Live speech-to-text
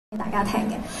大家聽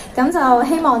嘅，咁就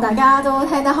希望大家都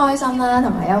聽得開心啦，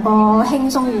同埋有個輕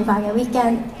鬆愉快嘅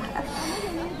weekend。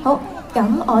好，咁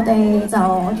我哋就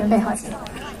準備開始。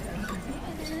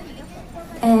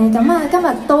咁啊，今日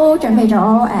都準備咗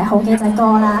好幾隻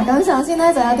歌啦。咁首先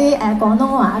咧就有啲廣東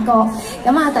話歌。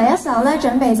咁啊，第一首咧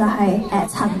準備就係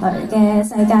陳蕾嘅《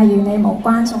世界與你無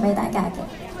關》送俾大家嘅。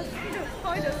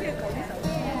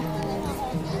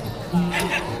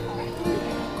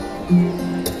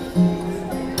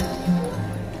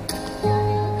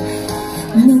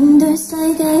面對世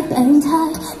界病態，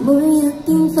每日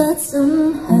變化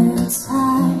怎去猜？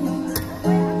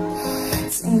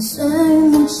情緒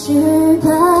沒主牌，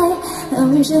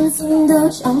陷進戰鬥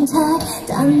狀態，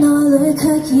但內裏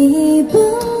卻已崩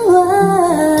壞。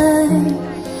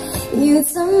要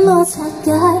怎麼拆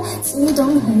解？只懂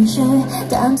去追，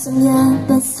擔心一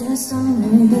不小心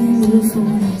會變了負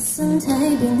累，身體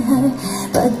變虛，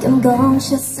不敢講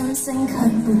出心聲，卻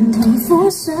滿肚苦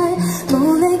水，無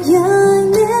力讓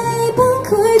你崩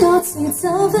潰多次就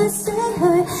快死去，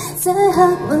這刻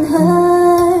允許，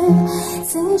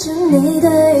請准你對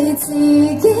自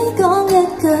己講一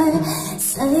句，世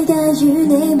界與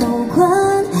你無關，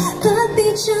不必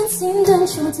將錢當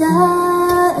重擔，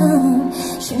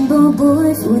全部背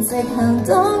負直行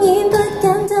當然不簡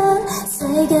單，世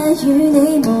界與你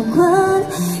無關，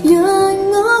讓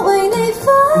我為你分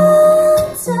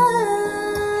擔，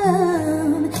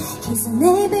其實你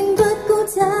並不孤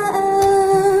單，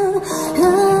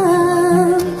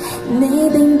你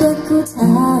並不孤單，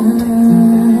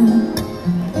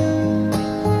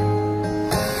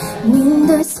面對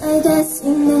世界是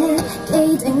你既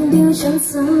定標準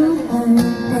怎去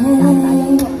比，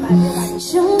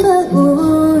總不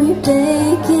會被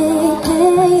記起，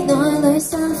內裏散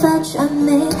發着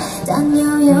你，但又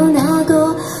有哪個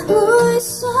會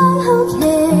想好奇？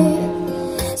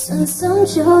信心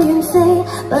早遠飛，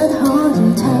不可以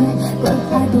退，骨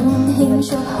牌般牽觸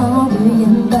可與人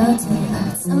爆停，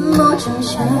怎麼進取？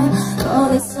我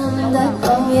的心得講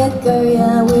一句也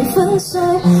會粉碎，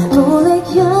無力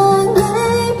讓你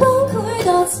崩潰多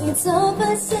次就快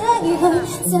死去，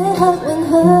這刻允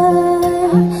許，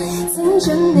請准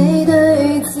你對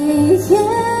自己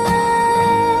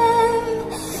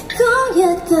講一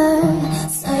句，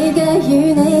世界與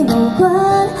你無關，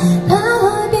拋開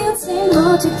標籤我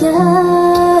脫緊，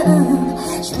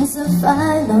重拾快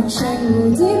樂像蝴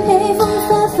蝶喜歡花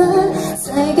粉，世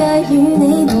界與你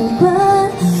無關，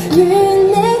願你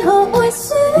學會選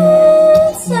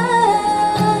擇，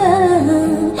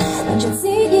能在節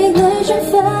日裏進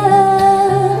發，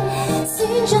先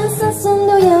將身心都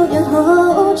有養好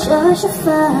再出發，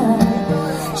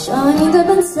再面對奔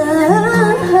走，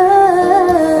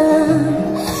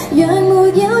讓沒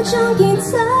有壯健體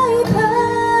魄，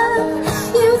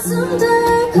要怎對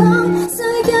抗世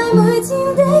界每天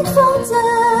的荒誕，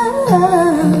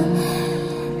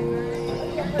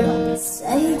世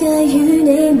界與你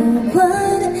無關，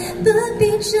不必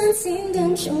將錢當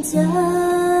重擔，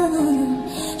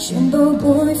全部背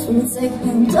負直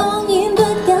行當然不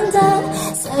簡單，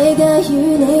世界與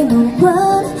你無關，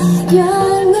讓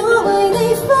我為你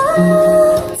分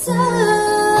擔，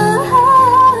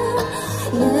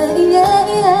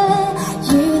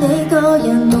與你個人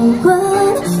無關，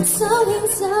手牽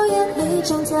手一起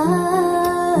壯膽，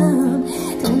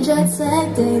同在赤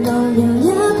地浪遊也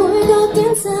每個短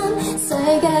暫，世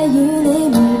界與你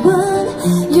無關，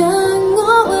讓我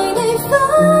為你分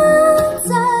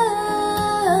擔，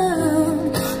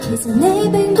其實你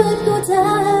並不孤單，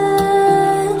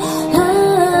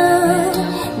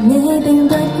你並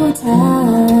不孤單，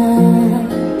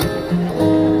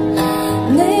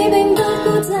你並不孤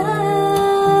單。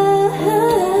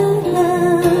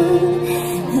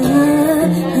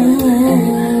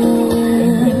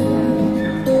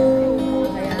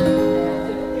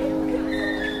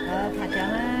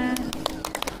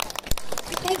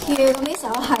Thank you， 咁呢首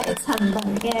係陳蕾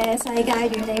嘅《世界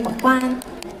與你無關》。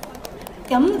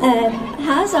咁下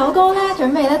一首歌咧，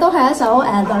準備咧都係一首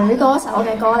女歌手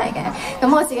嘅歌嚟嘅。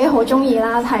咁我自己好中意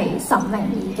啦，係岑寧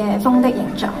兒嘅《風的形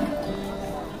狀》。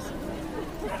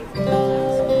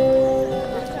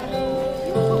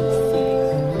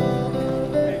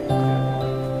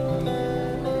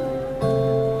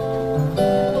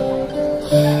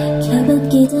記不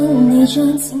記得你將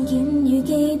證件與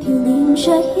機票連着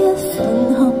一份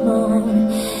渴望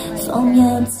放入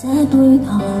這背囊，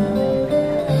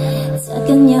紮根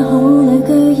也好，旅居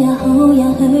也好，也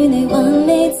許你還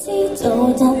未知道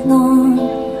答案，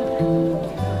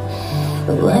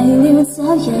為了找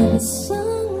人生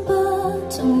不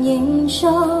同形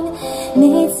狀，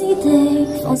你知的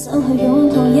放手去擁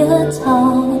抱一趟，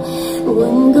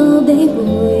換個比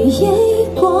回憶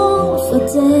過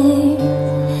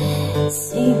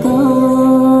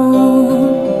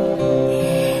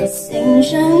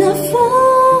上那風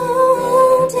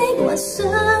的幻想，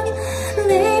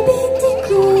離別的故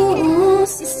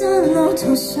事散落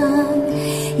途上，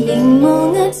凝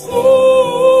望那天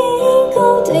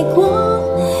高地光，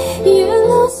遠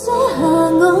路寫下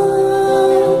我，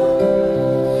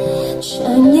長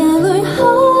夜裏可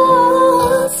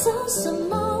找什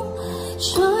麼，才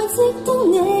值得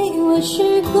你為曙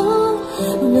光，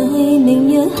為明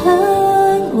日向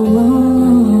往，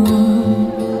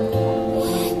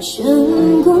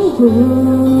盡管會不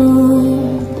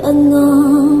安。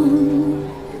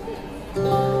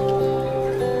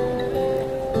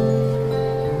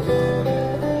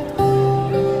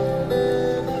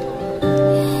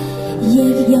亦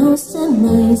有些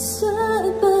迷失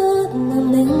不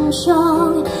能凝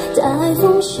裝，大風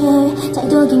吹，太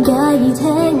多見解已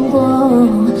聽過，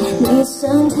你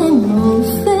想聽無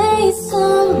非心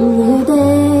裏的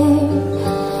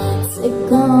直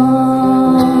覺，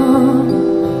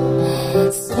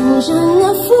乘着那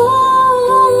風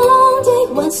的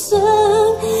幻想，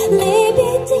離別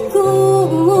的故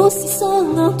事散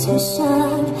落途上，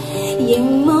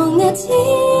凝望那天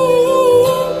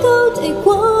高地光，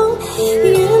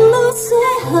遠路寫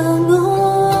下我，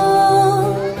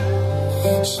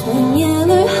長夜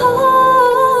裏可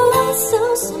找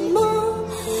什麼，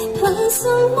憑什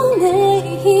麼離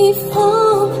訪，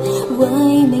為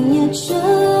明日追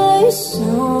索，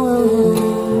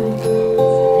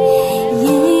仍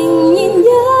然有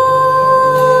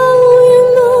願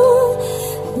望，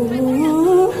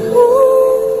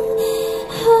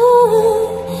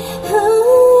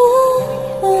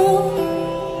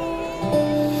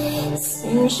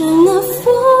乘着那風，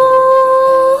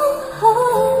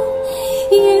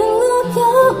遠路感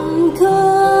覺，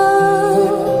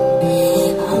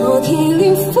何其亂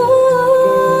風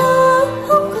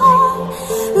光，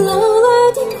流淚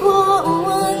的過患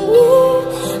於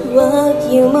或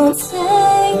遙望青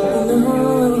路，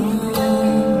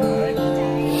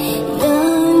讓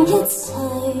一切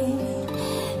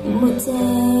沒定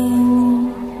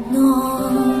案。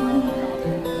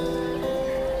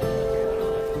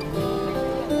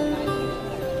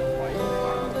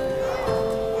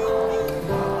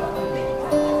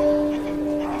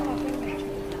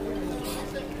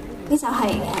呢就係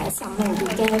10年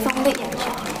嘅風的形狀。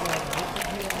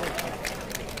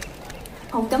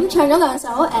好，咁唱咗兩首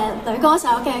女歌手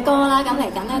嘅歌啦，咁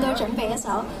嚟緊咧都準備一首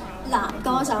男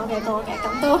歌手嘅歌嘅，咁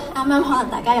都啱啱可能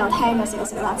大家有聽過少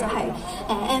少啦，就係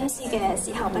MC 嘅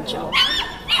時候不早。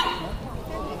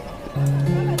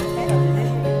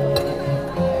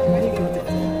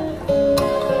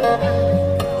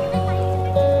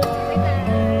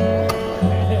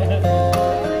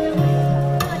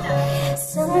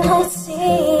開始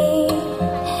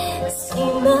是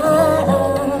嗎？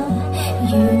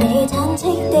如你忐忑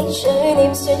的嘴臉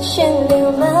說穿了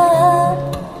嗎？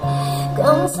講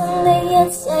真的一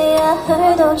切也許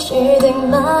都注定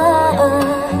嗎？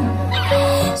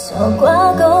傻瓜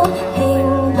高興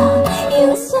吧，人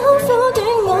生苦短，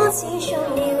我始終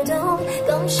要懂講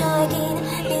再見，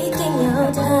已經有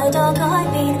太多改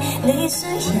變，理想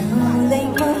有力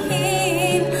冒險，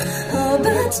何不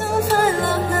痛快落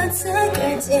下這句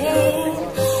點？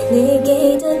你記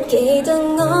得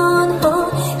安好，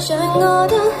像我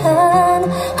都很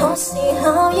好，時候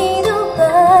已都不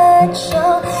早，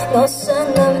我想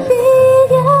能別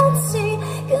一次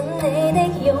跟你的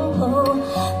擁抱，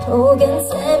抱緊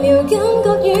這秒感覺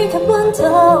與及溫度，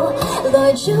來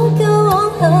足夠往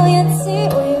後日子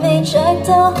回味着多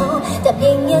好，答應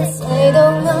一切都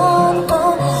安好，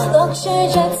樂趣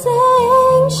着清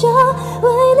楚，為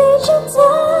你祝禱。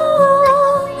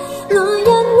來日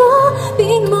我別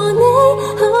和你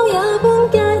好友般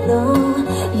街路，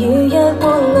如若換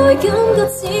來感覺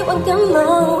似患感冒，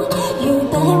如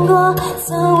病過就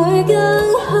會更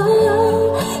好，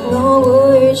我會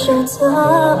做到，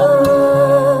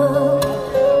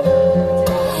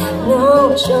我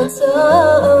做到。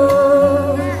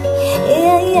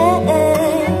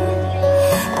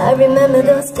I remember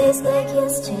those days like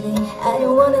yesterday. I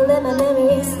don't wanna let my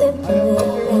memories slip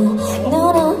away.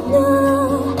 No, no, no.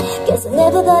 Guess I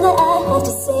never thought that I'd have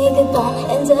to say goodbye.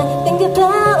 And I think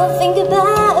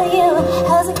about you.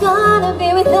 How's it gonna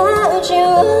be without you?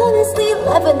 Honestly,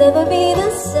 life would never be the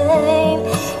same.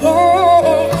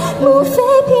 Yeah. 無非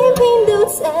偏偏到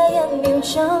這一秒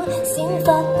鐘，先發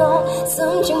覺心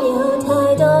中有太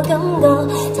多感覺，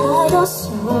太多傻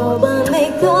話未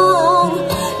講。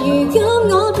如今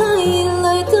我怕眼淚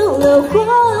都流光，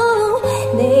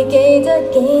你記得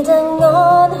安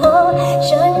好，像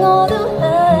我都很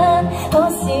好，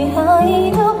時候已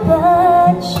都不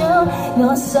早，我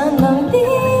想能別一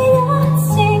次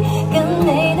跟你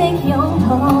的擁抱，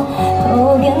抱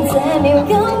緊這秒。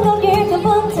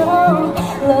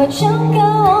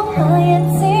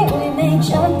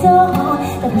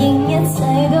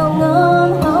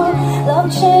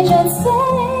世界最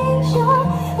終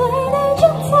為你祝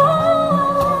禱。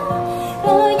我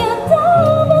也都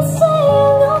不需要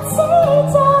我知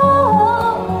道，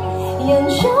人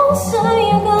總需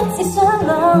要各自上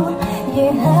路。如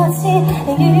下次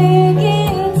遇見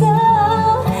到，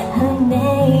向你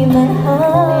問好。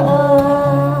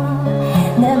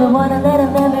Never wanna let a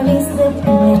memory slip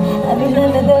away. I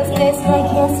remember those days like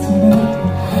yesterday,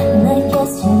 like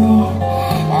yesterday.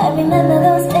 I remember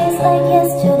those days like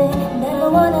yesterday. Never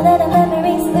wanna let a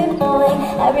memory slip away.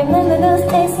 I remember those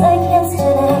days like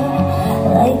yesterday,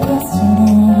 like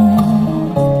yesterday.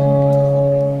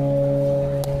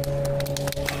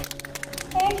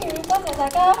 Thank you， 多謝大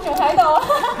家仲喺度。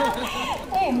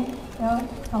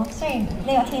雖然呢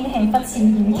個天氣不似預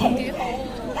期。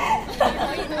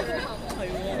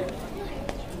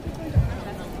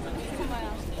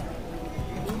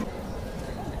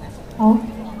好，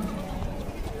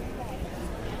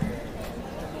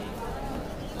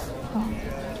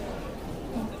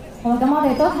好，咁我哋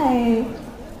都係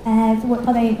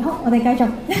我哋繼續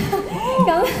咁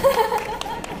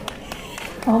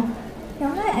好，咁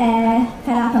咧係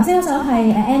啦，頭先嗰首係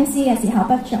MC 嘅時候不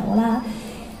早啦，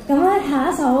咁咧下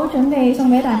一首準備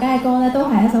送俾大家嘅歌咧，都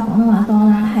係一首廣東話歌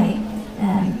啦，係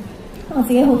我自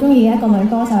己好中意嘅一個女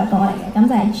歌手嘅歌嚟嘅，咁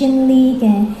就係 Jungkook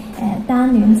嘅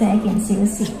單戀這件小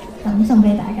事。咁送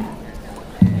俾大家。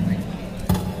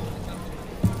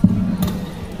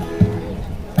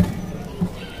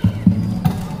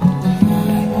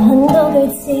很多句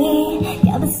子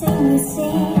搞不清意思，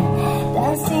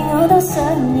但是我都想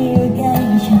要繼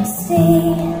續試，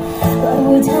來回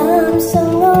探索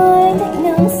愛的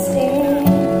暗示。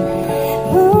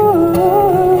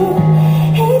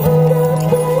喜歡得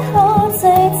不可制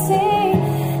止，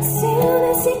笑你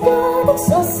試過的傻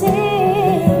事。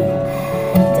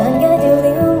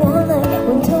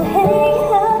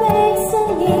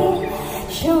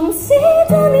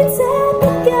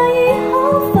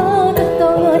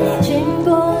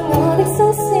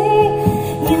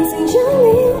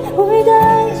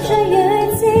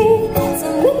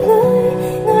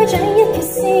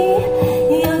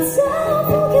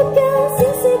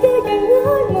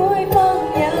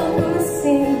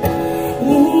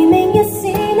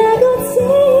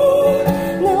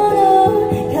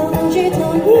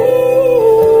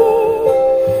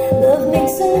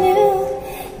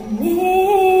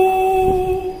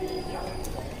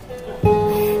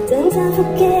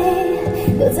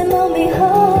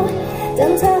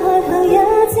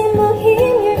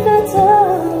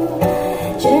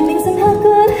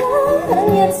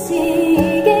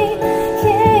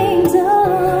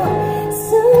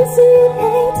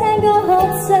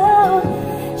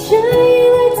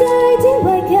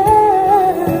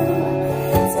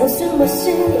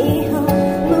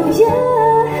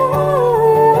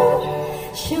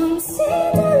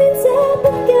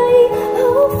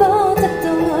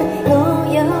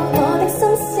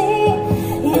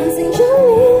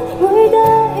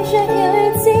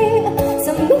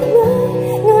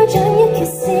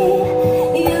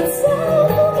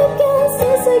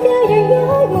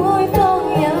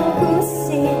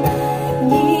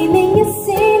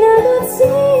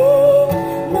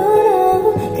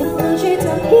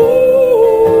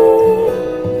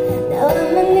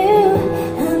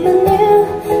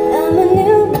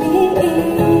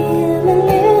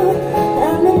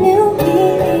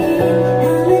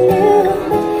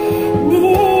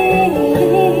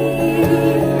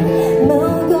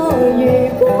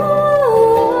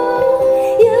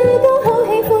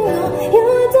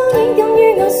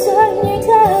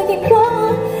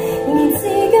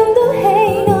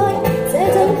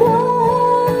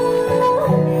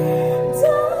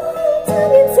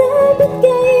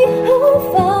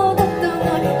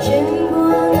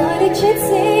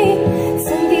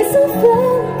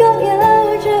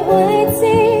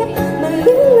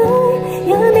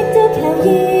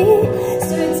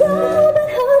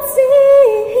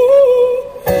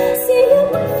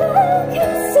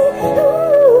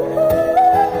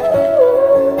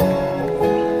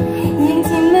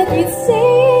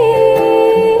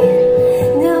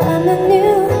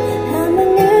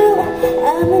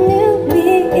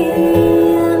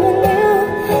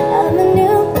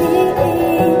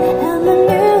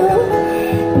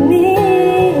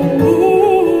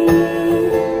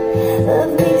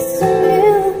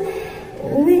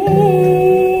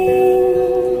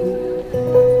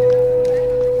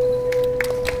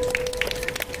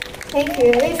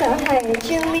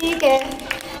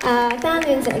單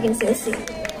戀這件小事，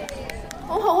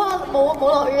好好啊，冇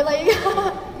落雨啦依家，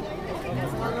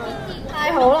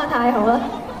太好啦，太好啦，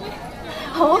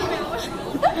好。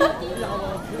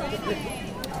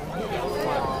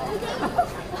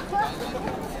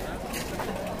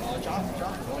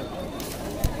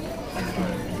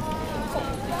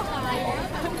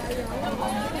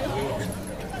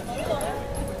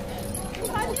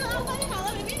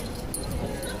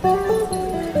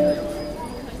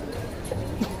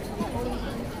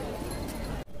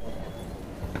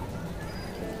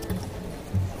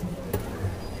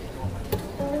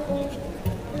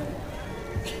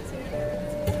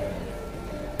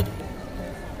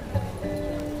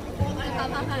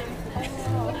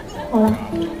好啦，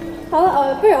好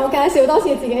啦，不如我介紹多次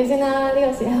自己先啦，呢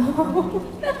個時候。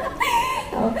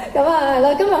好，咁啊係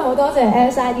啦，今日好多謝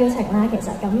Airside 邀請啦，其實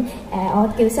咁我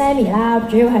叫 Sammi 啦，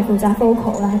主要係負責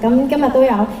vocal 啦，咁今日都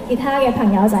有其他嘅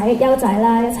朋友仔、優仔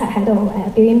啦，一齊喺度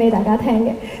表演俾大家聽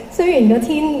嘅。雖然個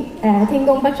天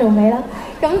公不做美啦，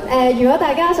咁如果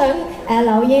大家想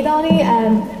留意多啲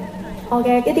我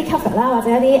嘅一啲 cover 啦，或者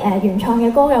一啲原創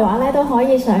嘅歌嘅話咧，都可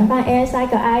以上翻 Airside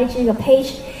個 IG 個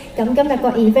page。咁今日個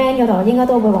event 嗰度應該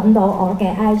都會揾到我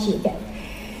嘅 IG 嘅。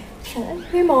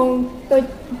希望個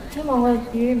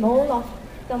雨唔好落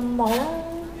咁耐啦。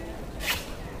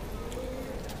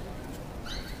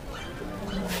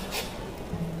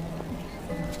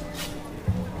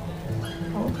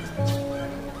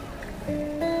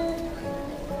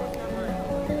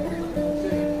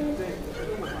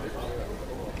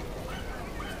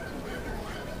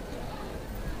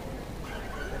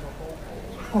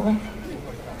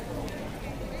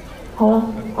好啦，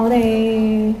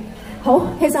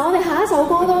其實我哋下一首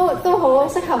歌都好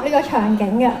適合呢個場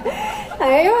景嘅，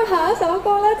係因為下一首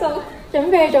歌咧就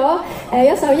準備咗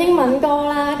一首英文歌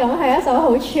啦，咁係一首好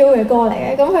chill 嘅歌嚟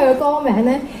嘅，咁佢嘅歌名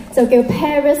咧就叫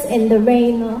Paris in the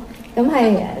Rain 咯，咁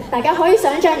係大家可以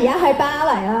想像而家喺巴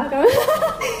黎啦，咁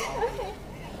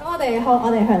咁我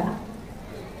哋去啦。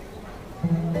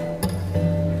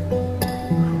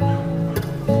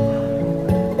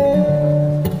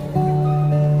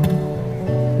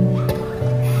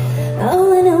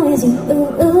All I know is you,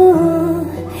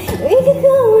 we could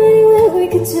go anywhere, we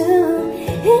could do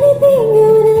anything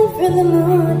going up from the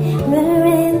moon,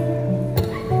 rain.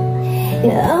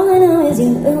 Yeah, all I know is you,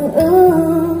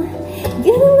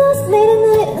 getting lost late at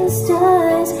night in the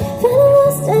stars, finding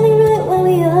lost standing right where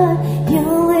we are.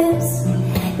 Your lips,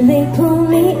 they pull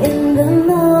me in the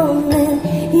moment,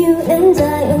 you and I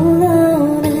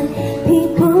alone, and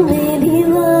people may be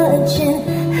watching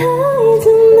high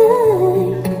tonight.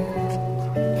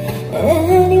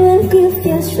 Anywhere with you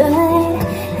feels right,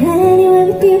 anywhere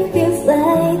with you feels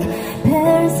like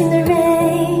Paris in the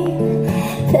rain,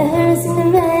 Paris in the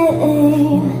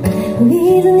rain.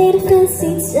 We don't need a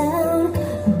fancy town,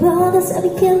 above us we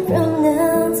can't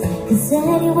pronounce, cause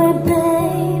anywhere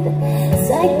babe, it's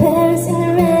like Paris in the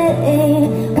rain.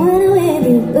 When I'm with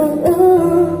you,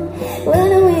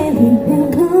 when I'm with you,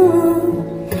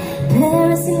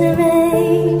 Paris in the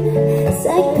rain, it's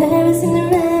like Paris in the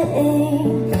rain.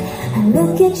 I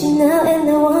look at you now and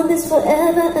I want this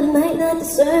forever. I might not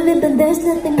deserve it, but there's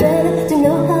nothing better to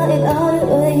know how it ought to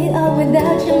where you are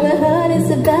without you. My heart is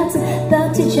about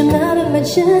to jump out of my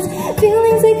chest.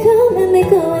 Feelings they come and they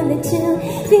go and they do.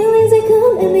 Feelings they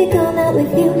come and they go not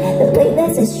with you. The late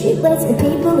nights, the street lights, the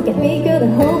people look at me, girl, the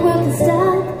whole world can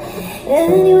stop.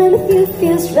 Anywhere with you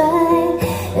feels right,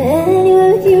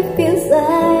 anywhere with you feels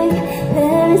like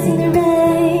Paris in the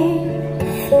rain,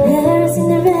 Paris in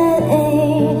the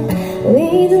rain.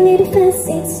 We don't need a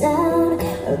fancy town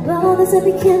or borders that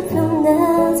we can't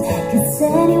pronounce, cause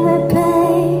anywhere,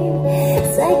 babe,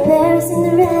 it's like Paris in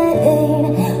the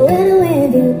rain. When I'm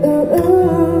with you,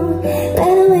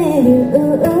 when I'm with you,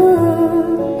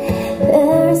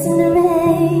 Paris in the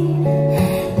rain,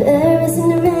 Paris in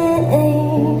the rain.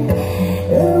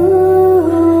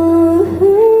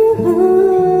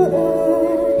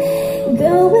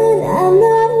 Girl, when I'm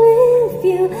not with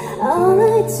you, all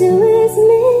I do is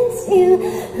miss you.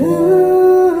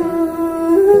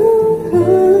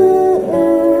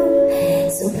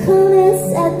 So come and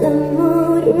set the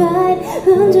mood right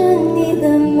underneath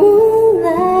the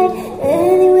moonlight.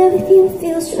 Anywhere with you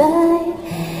feels right,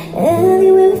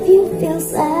 anywhere with you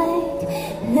feels like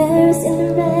Paris in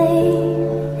the rain,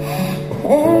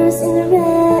 Paris in the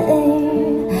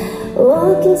rain.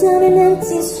 Walking down an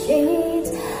empty street,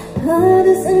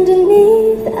 puddles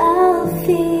underneath our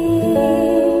feet.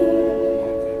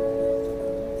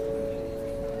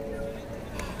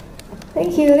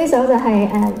 Thank you， 呢首就係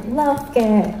Lauv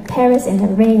嘅 Paris in the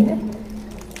Rain。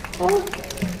好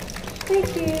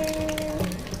 ，Thank you。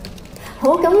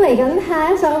好，咁嚟緊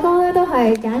下一首歌咧，都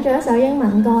係揀咗一首英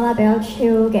文歌啦，比較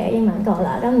chill 嘅英文歌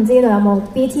啦。咁唔知道有冇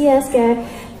BTS 嘅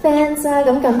fans 啊？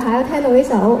咁近排都聽到呢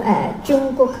首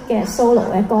Jungkook 嘅 solo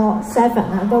嘅歌 Seven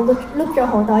啊，都 loop 咗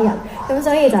好多人，咁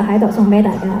所以就喺度送俾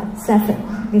大家 Seven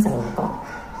呢首歌。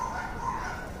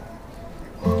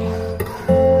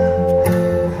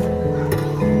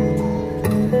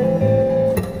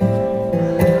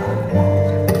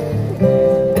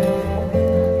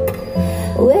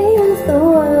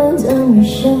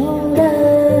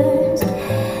Shoulders,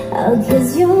 I'll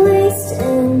kiss your waist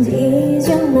and ease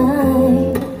your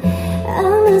mind. I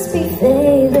must be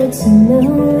favored to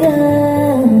know ya.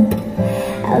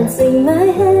 I'll take my my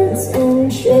hands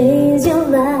and trace your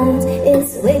lines.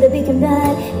 It's the way that we can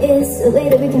ride, it's the way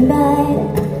that we can ride.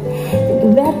 You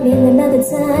wrap me another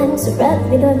time, so wrap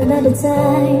me another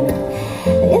time.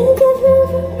 You give me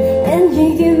and you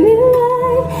give me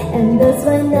right, and that's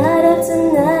why night after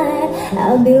night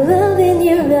I'll be loving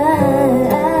you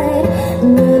right.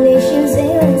 Monday, Tuesday,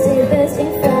 Wednesday, Thursday,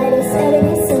 Friday,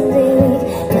 Saturday, Sunday, week.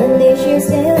 Monday,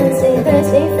 Tuesday, Wednesday,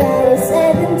 Thursday, Friday,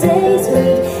 7 days a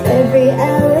week. Every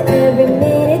hour, every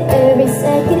minute, every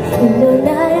second, you know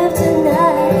night after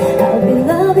night I'll be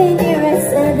loving you right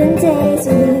 7 days a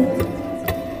week.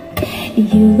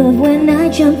 You love when I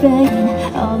jump right in,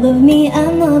 all of me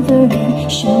I'm over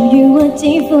it. Show you what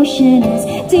devotion is,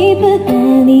 deeper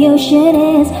than the ocean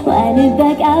is. Wind it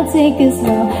back, I'll take it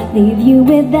slow, leave you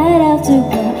with that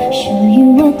afterglow. Show you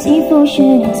what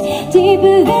devotion is,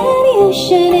 deeper than the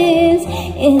ocean is.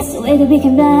 It's the way that we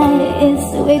can ride,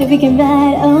 it's the way that we can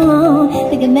ride. Oh,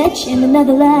 like a match in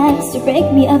another life, to break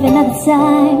me of another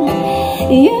time.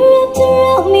 You wrapped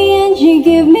around me and you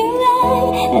give me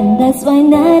life, and that's why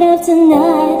night after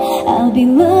night I'll be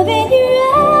loving you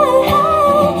right.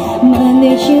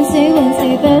 Monday, Tuesday,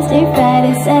 Wednesday, Thursday,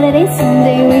 Friday, Saturday,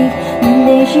 Sunday, week.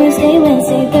 Monday, Tuesday,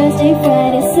 Wednesday, Thursday,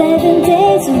 Friday, 7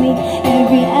 days a week.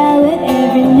 Every hour,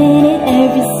 every minute,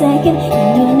 every second, you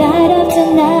know night after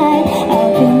night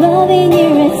I'll be loving you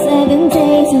right 7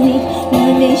 days a week.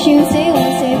 Monday, Tuesday,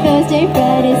 Wednesday, Thursday,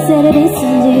 Friday, Saturday,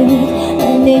 Sunday, week.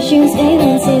 Monday, Tuesday,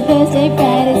 Wednesday, Thursday,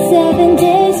 Friday, 7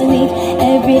 days a week.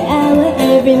 Every hour,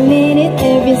 every minute,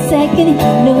 every second, you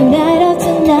know night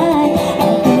after night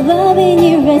I'll be loving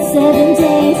you right 7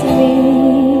 days a week.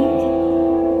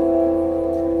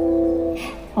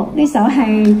 好，呢首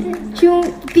係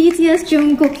BTS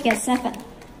Jungkook 嘅 Seven。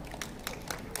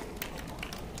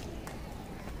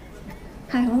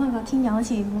係好啦，個天又好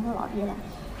似冇乜落雨啦。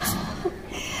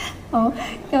好，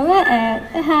咁咧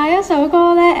下一首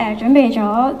歌咧準備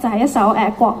咗就係一首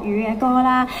國語嘅歌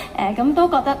啦。咁都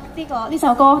覺得呢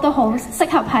首歌都好適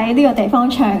合喺呢個地方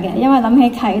唱嘅，因為諗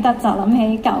起啟德就諗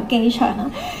起舊機場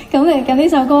啦。咁呢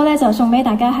首歌咧就送俾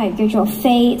大家係叫做《飛》，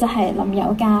就係林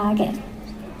宥嘉嘅。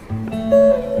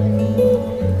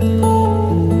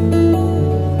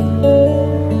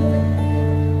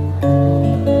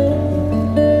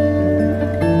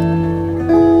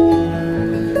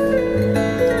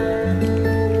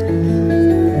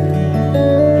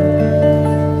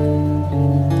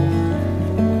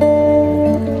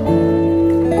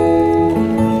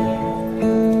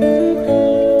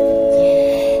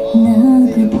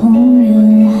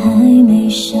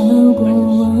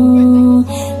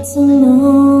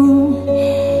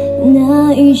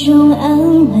一种安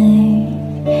慰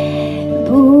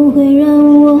不会让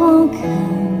我更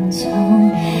痛，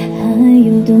还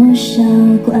有多少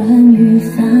关于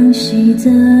放弃的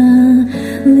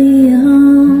理由？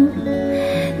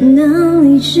能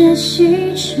理直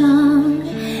气壮，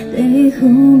背后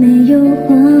没有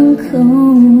惶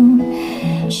恐。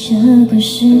这个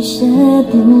世界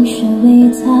不缺伟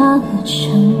大和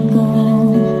成功，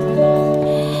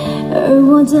而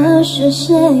我的世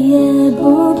界也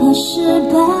不怕失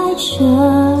败者，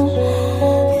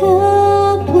可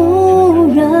不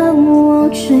让我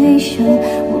追求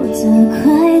我的快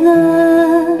乐，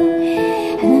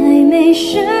还没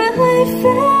学会飞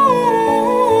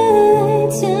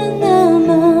得那么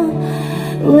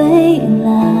蔚蓝，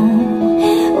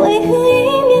为何迎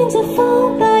面的风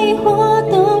把萤火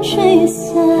都吹散？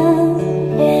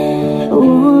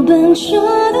我笨拙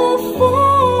的飞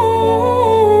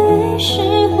是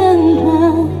很怕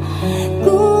孤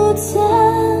单，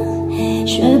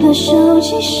却怕收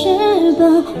集失败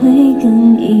会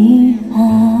更遗憾。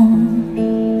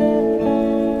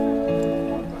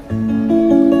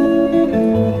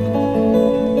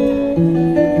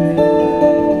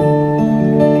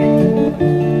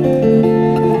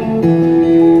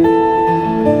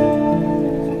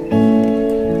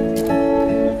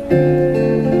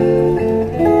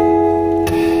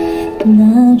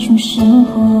那种生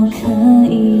活可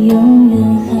以永远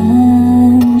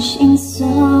很轻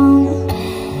松，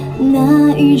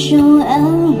那一种安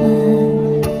稳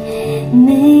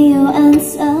没有暗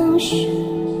藏漩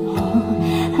涡，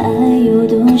还有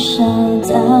多少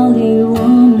道理我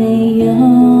没有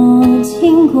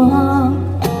听过，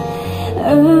而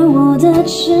我的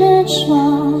执着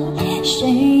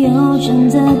谁又真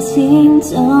的听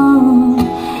懂？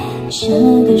这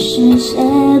个世界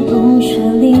不缺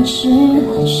理智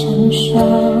和成熟，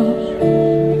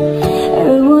而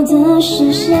我的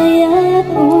视线也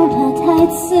不怕太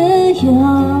自由，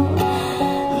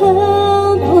何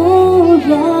不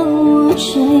让我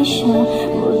追求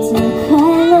我的快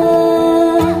乐？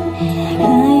还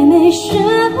没学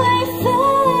会飞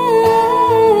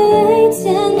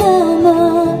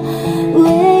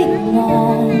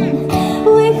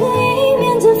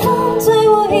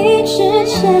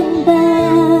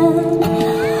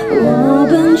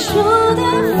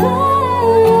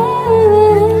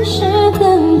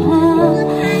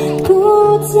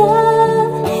得，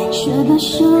却把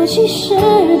手机时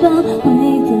光会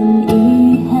更遗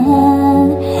憾。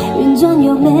云端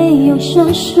有没有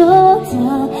传说的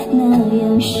那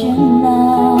样绚烂？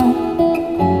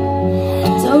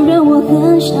都让我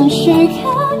很想去看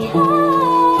看。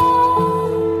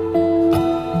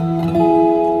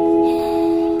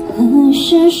何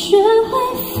时学会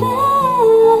飞？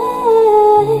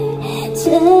天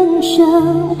真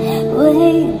蔚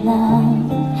蓝，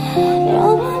让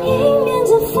光迎面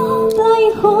的风把疑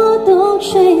惑都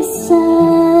吹散。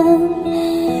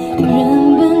人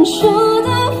笨拙的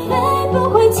飞，不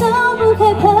回头，不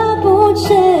害怕，不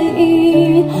介意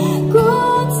孤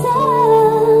单。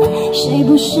谁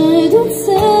不是独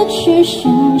自去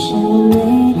寻找未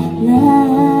来？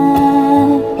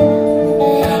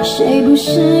谁不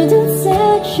是独自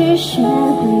去学会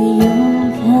勇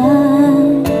敢？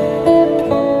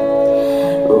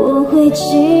我会记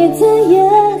得眼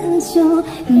中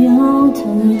有多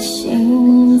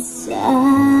精彩。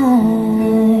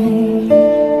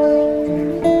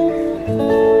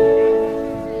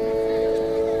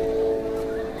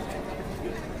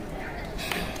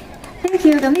Thank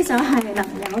you。咁呢首係林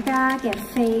宥嘉嘅《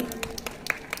飛》。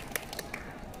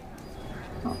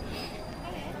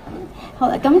好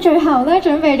啦，咁最後咧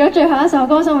準備咗最後一首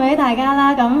歌送俾大家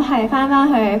啦，咁係翻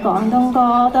去廣東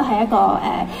歌，都係一個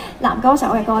男歌手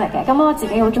嘅歌嚟嘅。咁我自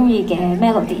己好中意嘅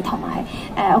melody 同埋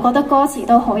我覺得歌詞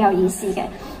都好有意思嘅。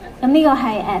咁呢個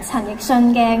係陳奕迅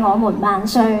嘅《我們萬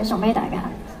歲》，送俾大家。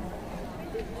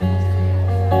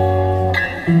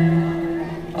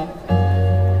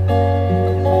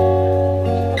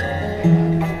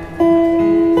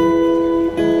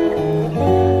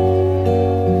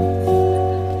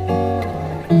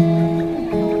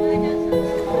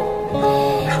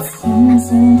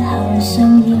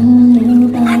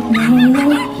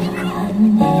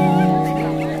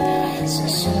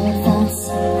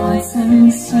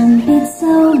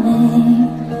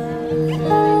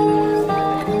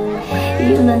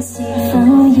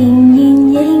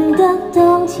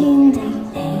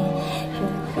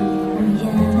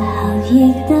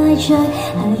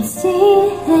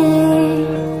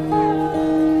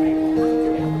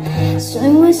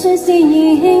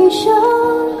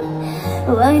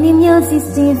懷念幼稚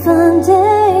時犯的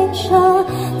錯，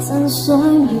真想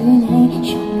與你重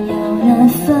遊那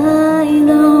快樂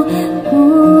故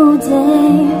地。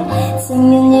情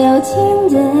人遊天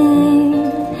地，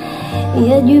日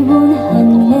月換行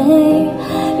李。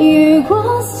如果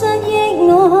失憶，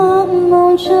我渴望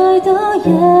再多一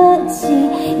次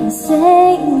認識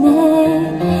你，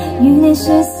與你說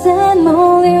些無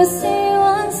聊事，挽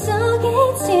手幾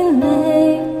千里，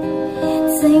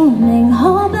證明可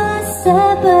不捨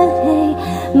不棄，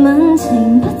問情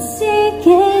不知幾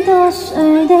多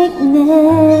歲的你。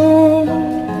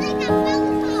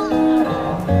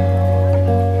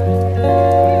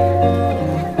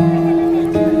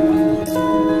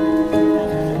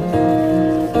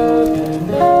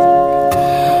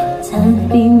特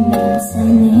別明細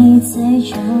你製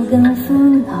造更歡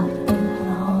樂的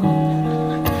我，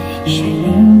除了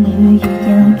每月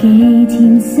有幾天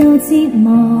受折磨。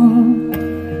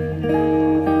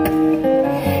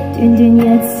段段日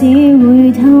子回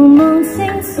頭望清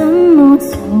怎麼走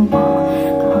過，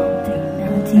確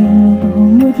定那條路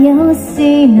沒有事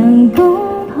能攻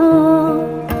破。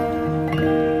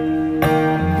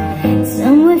曾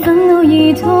為憤怒而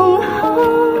痛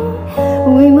哭，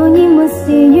回望淹沒時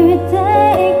月的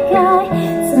街，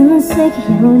珍惜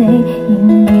有你，仍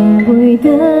然會對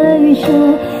著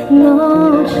我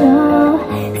錯。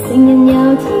情人遊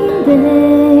天地，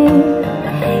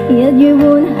日月換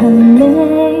行李。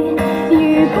如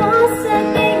果失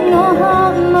憶，我渴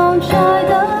望再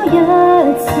多一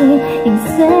次認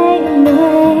識你，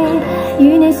與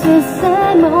你說些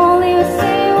無聊事，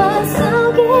挽手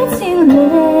幾千里，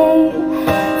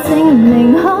證明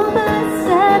可不捨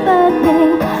不棄，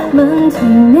問情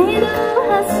你都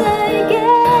嚇世紀。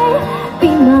變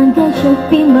慢繼續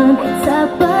變慢，拆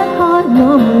不開，我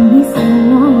們已成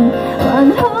我們，還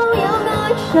好有愛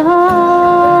錯。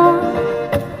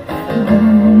種感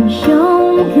覺，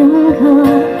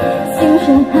笑着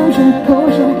喊着抱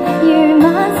着，如萬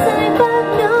世不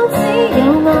朽，只有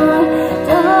愛多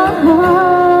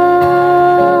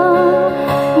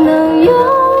能擁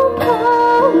抱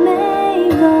未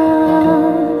來。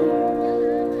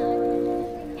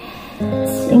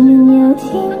情人遊天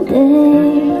地，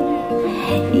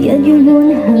日月換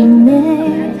行李，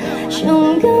從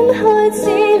今開始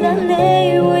懶理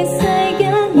會世間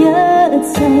一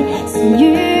切是與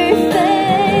非。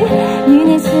與你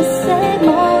說些無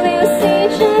聊事，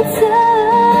再走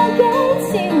幾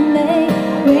千里，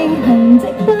永恆的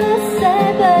不捨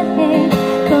不棄，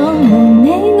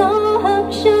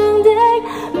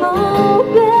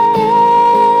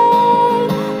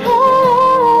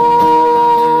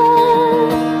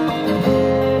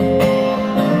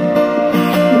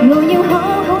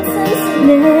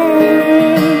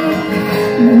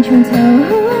從頭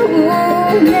污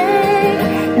你，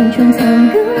能從頭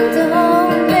感到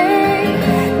你，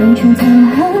能從頭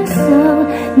享受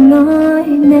愛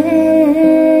你。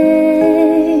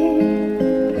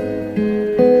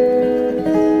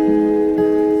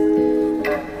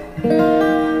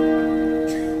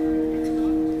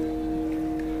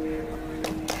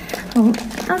好，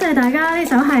多謝大家，呢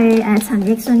首係陳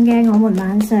奕迅嘅《我們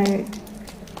萬歲》。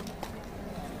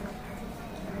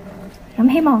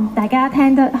咁希望大家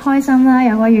聽得開心啦，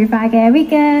有個愉快嘅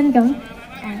weekend。咁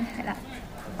係啦，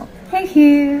好 ，thank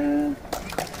you。